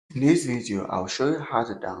In this video, I'll show you how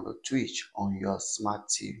to download Twitch on your smart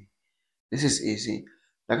TV. This is easy.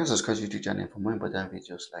 Like and subscribe to the YouTube channel for more important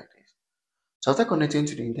videos like this. So after connecting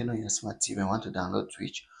to the internet on your smart TV and want to download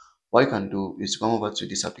Twitch, what you can do is come over to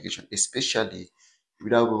this application, especially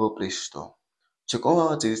without Google Play Store. So come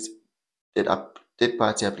over to this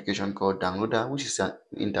third-party application called Downloader, which is an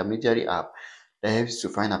intermediary app that helps you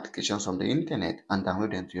to find applications from the internet and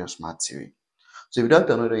download them to your smart TV. So without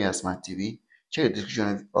downloading your smart TV, check the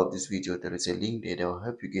description of this video. There is a link there that will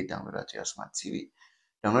help you get downloaded to your smart TV.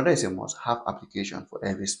 Downloader is a must-have application for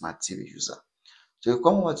every smart TV user. So you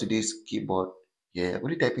come over to this keyboard here,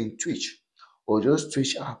 when you type in Twitch or just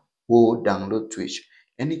Twitch app or download Twitch,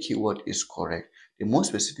 any keyword is correct. The more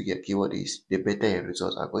specific your keyword is, the better your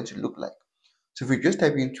results are going to look like. So if you just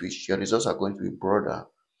type in Twitch, your results are going to be broader,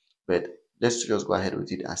 but let's just go ahead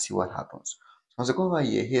with it and see what happens. So once I go over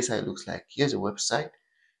here, here's how it looks like. Here's the website.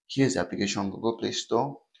 Here's the application Google Play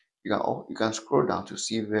Store. You can scroll down to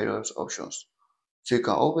see various options. So you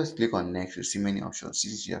can always click on next to see many options.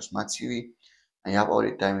 This is your smart TV and you have all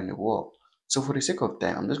the time in the world. So for the sake of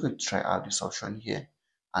time, I'm just going to try out this option here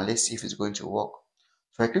and let's see if it's going to work.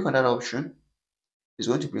 So I click on that option, it's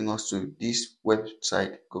going to bring us to this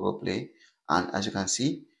website Google Play, and as you can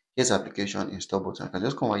see, here's the application install button. I can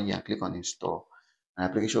just come over here and click on install, and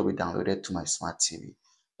application will be downloaded to my smart TV.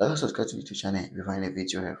 Like and subscribe to the YouTube channel if you find a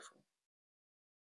video helpful.